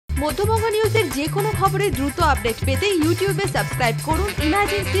মধ্যবঙ্গ নিউজের যে কোনো খবরের দ্রুত আপডেট পেতে ইউটিউবে সাবস্ক্রাইব করুন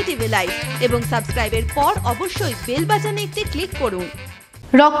ইমাজিনটিভি লাইভ এবং সাবস্ক্রাইবের পর অবশ্যই বেল বাটনে একটি ক্লিক করুন।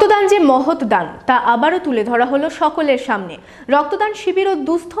 রক্তদান যে মহৎ দান তা আবারও তুলে ধরা হলো সকলের সামনে। রক্তদান শিবির ও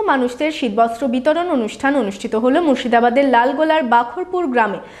দুস্থ মানুষদের শীতবস্ত্র বিতরণ অনুষ্ঠান অনুষ্ঠিত হলো মুর্শিদাবাদের লালগোলার বাখরপুর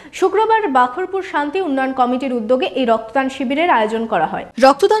গ্রামে। শুক্রবার বাখরপুর শান্তি উন্নয়ন কমিটির উদ্যোগে এই রক্তদান শিবিরের আয়োজন করা হয়।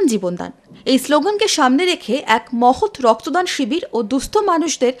 রক্তদান জীবনদান এই স্লোগানকে সামনে রেখে এক মহৎ রক্তদান শিবির ও দুস্থ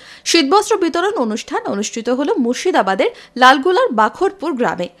মানুষদের শীতবস্ত্র বিতরণ অনুষ্ঠান অনুষ্ঠিত হলো মুর্শিদাবাদের লালগোলার বাখরপুর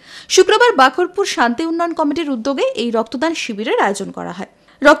গ্রামে। শুক্রবার বাখরপুর শান্তি উন্নয়ন কমিটির উদ্যোগে এই রক্তদান শিবিরের আয়োজন করা হয়।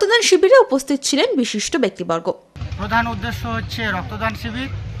 রক্তদান শিবিরে উপস্থিত ছিলেন বিশিষ্ট ব্যক্তিবর্গ। প্রধান উদ্দেশ্য হচ্ছে রক্তদান শিবির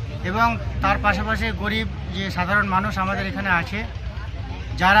এবং তার পাশাপাশি গরিব যে সাধারণ মানুষ আমাদের এখানে আছে,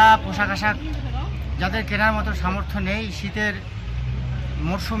 যারা পোশাক আশাক যাদের কেনার মতো সামর্থ্য নেই শীতের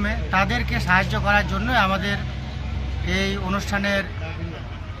মরশুমে, তাদেরকে সাহায্য করার জন্য আমাদের এই অনুষ্ঠানের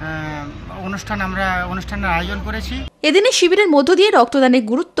আয়োজন করেছি। এদিনে শিবিরের মধ্য দিয়ে রক্তদানের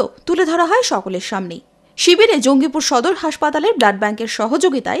গুরুত্ব তুলে ধরা হয় সকলের সামনেই। শিবিরে জঙ্গিপুর সদর হাসপাতালের ব্লাড ব্যাংকের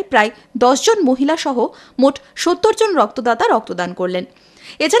সহযোগিতায় প্রায় 10 জন মহিলা সহ মোট 70 জন রক্তদাতা রক্তদান করলেন।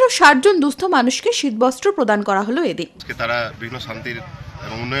 এছাড়াও 60 জন দুস্থ মানুষকে শীতবস্ত্র প্রদান করা হলো এদিন। তারা বিভিন্ন শান্তির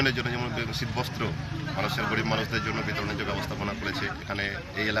এবং উন্নয়নের জন্য যেমন শীতবস্ত্র মানুষের গরিব মানুষদের জন্য বিতরণের যে ব্যবস্থাপনা করেছে। এখানে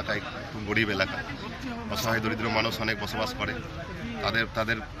এই এলাকায় খুব গরিব এলাকা, অসহায় দরিদ্র মানুষ অনেক বসবাস করে।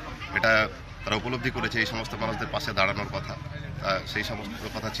 তাদের এটা তারা উপলব্ধি করেছে এই সমস্ত মানুষদের পাশে দাঁড়ানোর কথা। সেই সমস্ত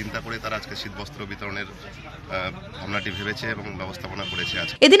কথা চিন্তা করে তারা আজকে শীতবস্ত্র বিতরণের ভাবনাটি ভেবেছে এবং ব্যবস্থাপনা করেছে।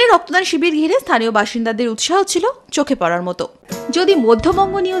 এদিনে রক্তদান শিবির ঘিরে স্থানীয় বাসিন্দাদের উৎসাহ ছিল চোখে পড়ার মতো। যদি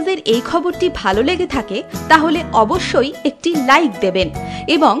মধ্যবঙ্গ নিউজের এই খবরটি ভালো লেগে থাকে তাহলে অবশ্যই একটি লাইক দেবেন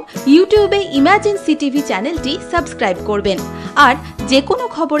এবং ইউটিউবে ইমাজিনটিভি চ্যানেলটি সাবস্ক্রাইব করবেন। আর যে কোনো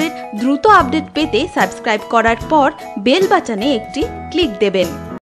খবরের দ্রুত আপডেট পেতে সাবস্ক্রাইব করার পর বেল বাটনে একটি ক্লিক দেবেন।